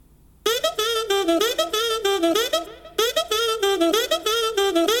What's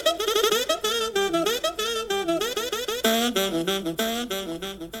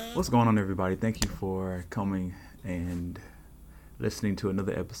going on, everybody? Thank you for coming and listening to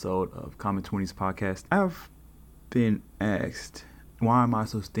another episode of Common 20s Podcast. I've been asked, why am I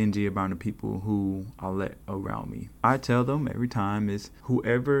so stingy about the people who I let around me? I tell them every time is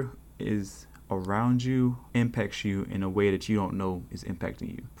whoever is around you impacts you in a way that you don't know is impacting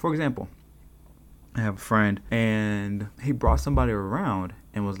you. For example, I have a friend and he brought somebody around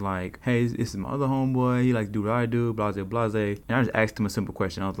and was like, hey, this is my other homeboy. He likes to do what I do, blase, blase. And I just asked him a simple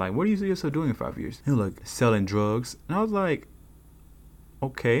question. I was like, what do you see yourself doing in 5 years? He was like, selling drugs. And I was like,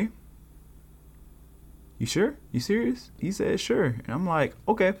 okay. You sure? You serious? He said, sure. And I'm like,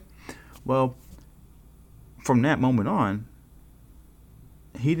 okay. Well, from that moment on,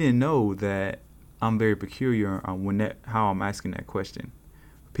 he didn't know that I'm very peculiar on how I'm asking that question.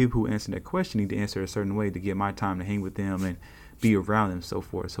 People who answer that question need to answer a certain way to get my time to hang with them and be around them and so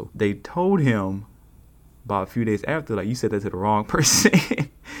forth. So they told him about a few days after, like, you said that to the wrong person.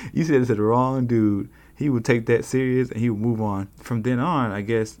 You said that to the wrong dude. He would take that serious and he would move on. From then on, I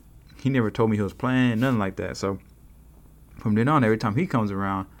guess he never told me he was playing, nothing like that. So from then on, every time he comes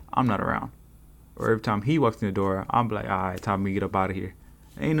around, I'm not around. Or every time he walks in the door, I'm like, all right, time to get up out of here.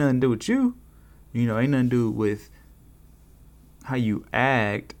 Ain't nothing to do with you. You know, ain't nothing to do with how you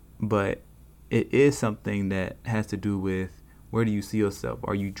act, but it is something that has to do with where do you see yourself?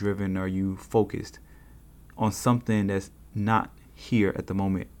 Are you driven? Are you focused on something that's not here at the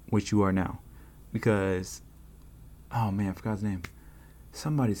moment, which you are now? Because, oh man, I forgot his name.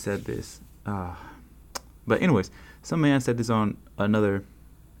 Somebody said this. But anyways, some man said this on another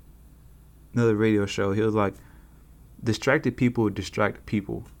radio show. He was like, distracted people distract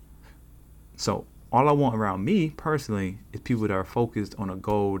people. So all I want around me personally is people that are focused on a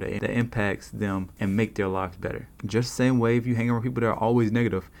goal that impacts them and make their lives better. Just the same way if you hang around people that are always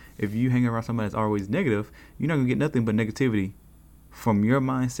negative. If you hang around somebody that's always negative, you're not going to get nothing but negativity from your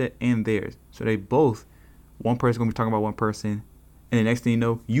mindset and theirs. So they both, one person's going to be talking about one person, and the next thing you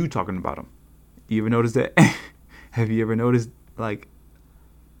know, you talking about them. You ever notice that? Have you ever noticed, like,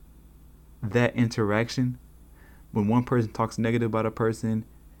 that interaction? When one person talks negative about a person,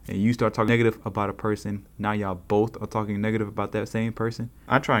 and you start talking negative about a person, now y'all both are talking negative about that same person.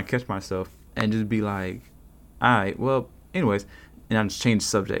 I try and catch myself and just be like, all right, well, anyways, and I just change the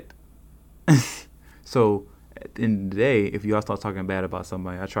subject. So at the end of the day, if y'all start talking bad about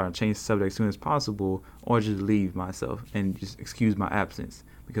somebody, I try to change the subject as soon as possible or just leave myself and just excuse my absence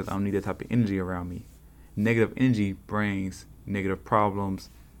because I don't need that type of energy around me. Negative energy brings negative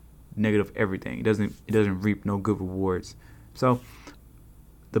problems, negative everything. It doesn't reap no good rewards. So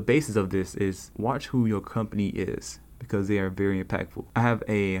the basis of this is watch who your company is because they are very impactful. I have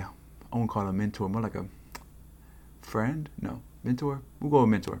I won't call it a mentor, more like a friend. No, mentor. We'll go with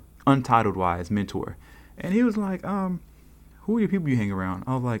mentor. Untitled wise mentor. And he was like, who are your people you hang around?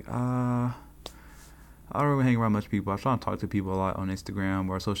 I was like, I don't really hang around much people. I try to talk to people a lot on Instagram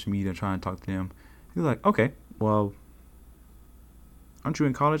or social media, trying to talk to them. He was like, okay, well, aren't you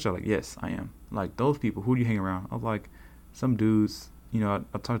in college? I was like, yes, I am. Like, those people, who do you hang around? I was like, some dudes, you know,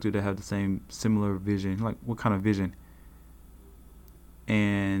 I talked to that have the similar vision. Like, what kind of vision?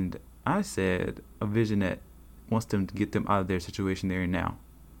 And I said, a vision that wants them to get them out of their situation they're in now.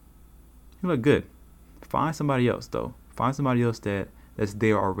 He was like, good. Find somebody else, though. Find somebody else that's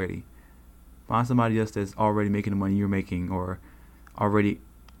there already. Find somebody else that's already making the money you're making or already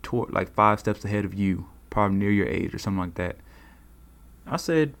like 5 steps ahead of you, probably near your age or something like that. I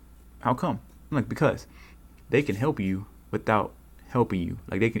said, how come? I'm like, because they can help you without helping you.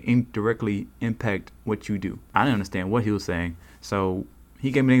 Like, they can indirectly impact what you do. I didn't understand what he was saying, so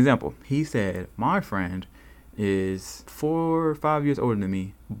he gave me an example. He said, my friend is 4 or 5 years older than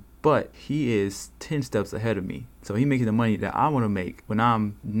me, but he is 10 steps ahead of me. So he's making the money that I want to make when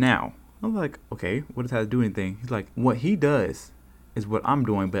I'm now. I'm like, okay, what does that have to do with anything? He's like, what he does is what I'm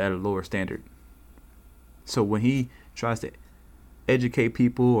doing, but at a lower standard. So when he tries to educate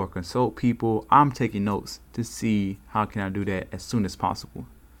people or consult people, I'm taking notes to see how can I do that as soon as possible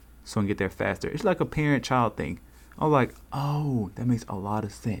so I can get there faster. It's like a parent-child thing. I'm like, oh, that makes a lot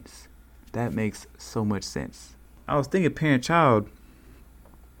of sense. That makes so much sense. I was thinking parent-child,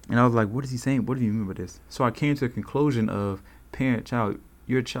 and I was like, what is he saying? What do you mean by this? So I came to the conclusion of parent-child.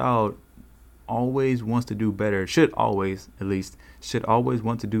 Your child always wants to do better, should always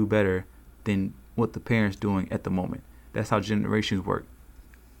want to do better than what the parent's doing at the moment. That's how generations work.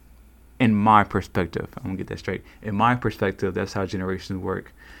 In my perspective, I'm going to get that straight. In my perspective, that's how generations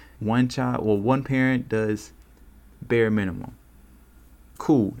work. One parent does bare minimum.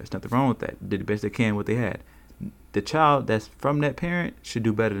 Cool. There's nothing wrong with that. Did the best they can what they had. The child that's from that parent should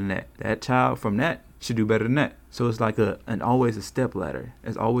do better than that. That child from that should do better than that. So it's like always a step ladder.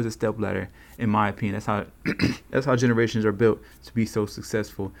 It's always a step ladder, in my opinion. That's how that's how generations are built to be so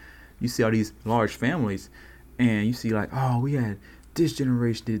successful. You see all these large families, and you see like, oh, we had this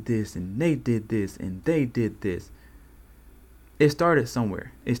generation did this, and they did this, and they did this. It started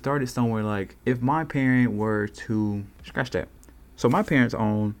somewhere. Like if my parent were to scratch that. So my parents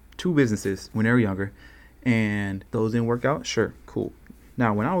owned 2 businesses when they were younger, and those didn't work out. Sure, cool.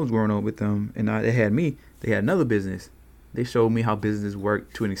 Now, when I was growing up with them and they had me, they had another business. They showed me how business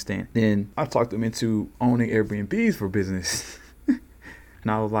worked to an extent. Then I talked them into owning Airbnbs for business. And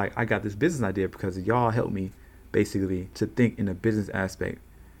I was like, I got this business idea because y'all helped me basically to think in a business aspect.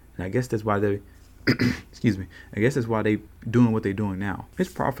 And I guess that's why they, excuse me, I guess that's why they doing what they're doing now.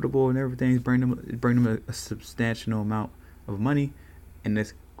 It's profitable and everything. It's bringing them a substantial amount of money, and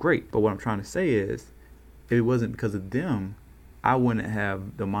that's great. But what I'm trying to say is, if it wasn't because of them, I wouldn't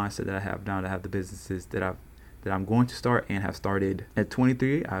have the mindset that I have now to have the businesses that I'm going to start and have started. At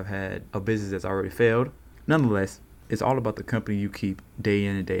 23, I've had a business that's already failed. Nonetheless, it's all about the company you keep day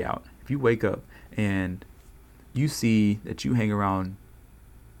in and day out. If you wake up and you see that you hang around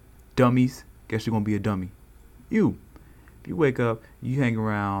dummies, guess you're going to be a dummy. If you wake up, you hang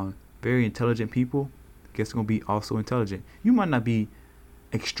around very intelligent people, guess you're going to be also intelligent. You might not be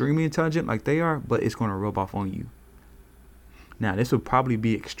extremely intelligent like they are, but it's going to rub off on you. Now, this would probably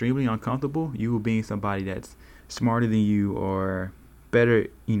be extremely uncomfortable, you being somebody that's smarter than you or better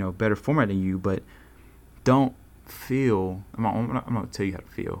format than you, but don't feel, I'm not going to tell you how to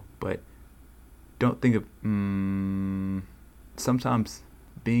feel, but don't think of, sometimes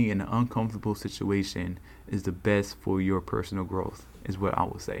being in an uncomfortable situation is the best for your personal growth, is what I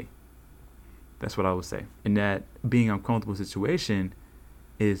would say. That's what I would say. And that being in an uncomfortable situation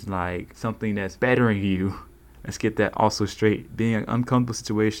is like something that's bettering you. Let's get that also straight. Being in an uncomfortable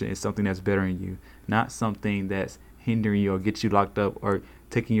situation is something that's bettering you, not something that's hindering you or gets you locked up or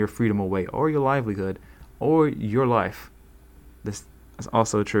taking your freedom away or your livelihood or your life. That's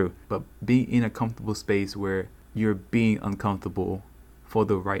also true. But being in a comfortable space where you're being uncomfortable for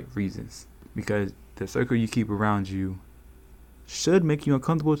the right reasons, because the circle you keep around you should make you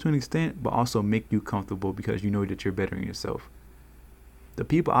uncomfortable to an extent, but also make you comfortable because you know that you're bettering yourself. The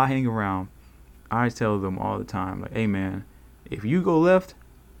people I hang around, I tell them all the time, like, hey man, if you go left,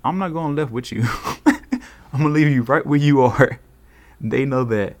 I'm not going left with you. I'm going to leave you right where you are. They know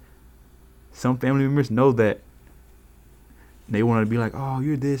that. Some family members know that. They want to be like, oh,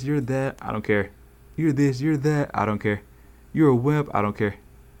 you're this, you're that. I don't care. You're this, you're that. I don't care. You're a wimp. I don't care.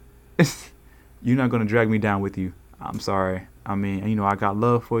 You're not going to drag me down with you. I'm sorry. I mean, I got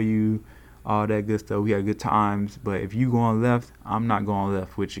love for you, all that good stuff. We had good times. But if you going left, I'm not going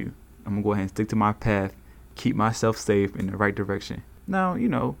left with you. I'm going to go ahead and stick to my path, keep myself safe in the right direction. Now,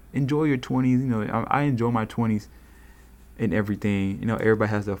 enjoy your 20s. I enjoy my 20s and everything. Everybody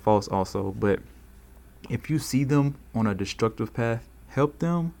has their faults also. But if you see them on a destructive path, help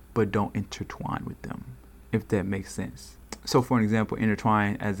them, but don't intertwine with them, if that makes sense. So, for an example,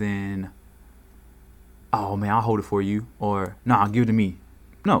 intertwine as in, oh, man, I'll hold it for you. Or, nah, give it to me.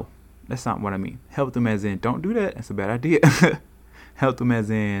 No, that's not what I mean. Help them as in, don't do that. That's a bad idea. Help them as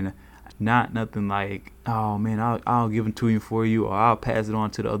in, not nothing like, oh man, I'll give it to you for you, or I'll pass it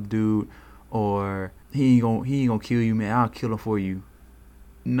on to the other dude, or he ain't gonna kill you, man, I'll kill him for you.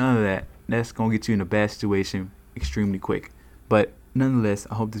 None of that. That's gonna get you in a bad situation extremely quick. But nonetheless,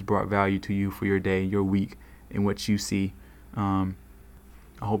 I hope this brought value to you for your day, your week, and what you see. I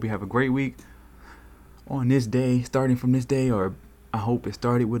hope you have a great week on this day, starting from this day, or I hope it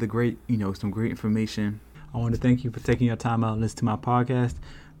started with a great, some great information. I want to thank you for taking your time out and listen to my podcast.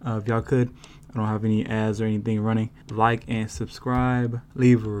 If y'all could, I don't have any ads or anything running. Like and subscribe,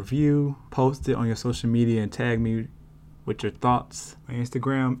 leave a review, post it on your social media and tag me with your thoughts. My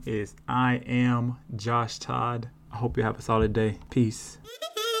Instagram is I am Josh Todd. I hope you have a solid day. Peace.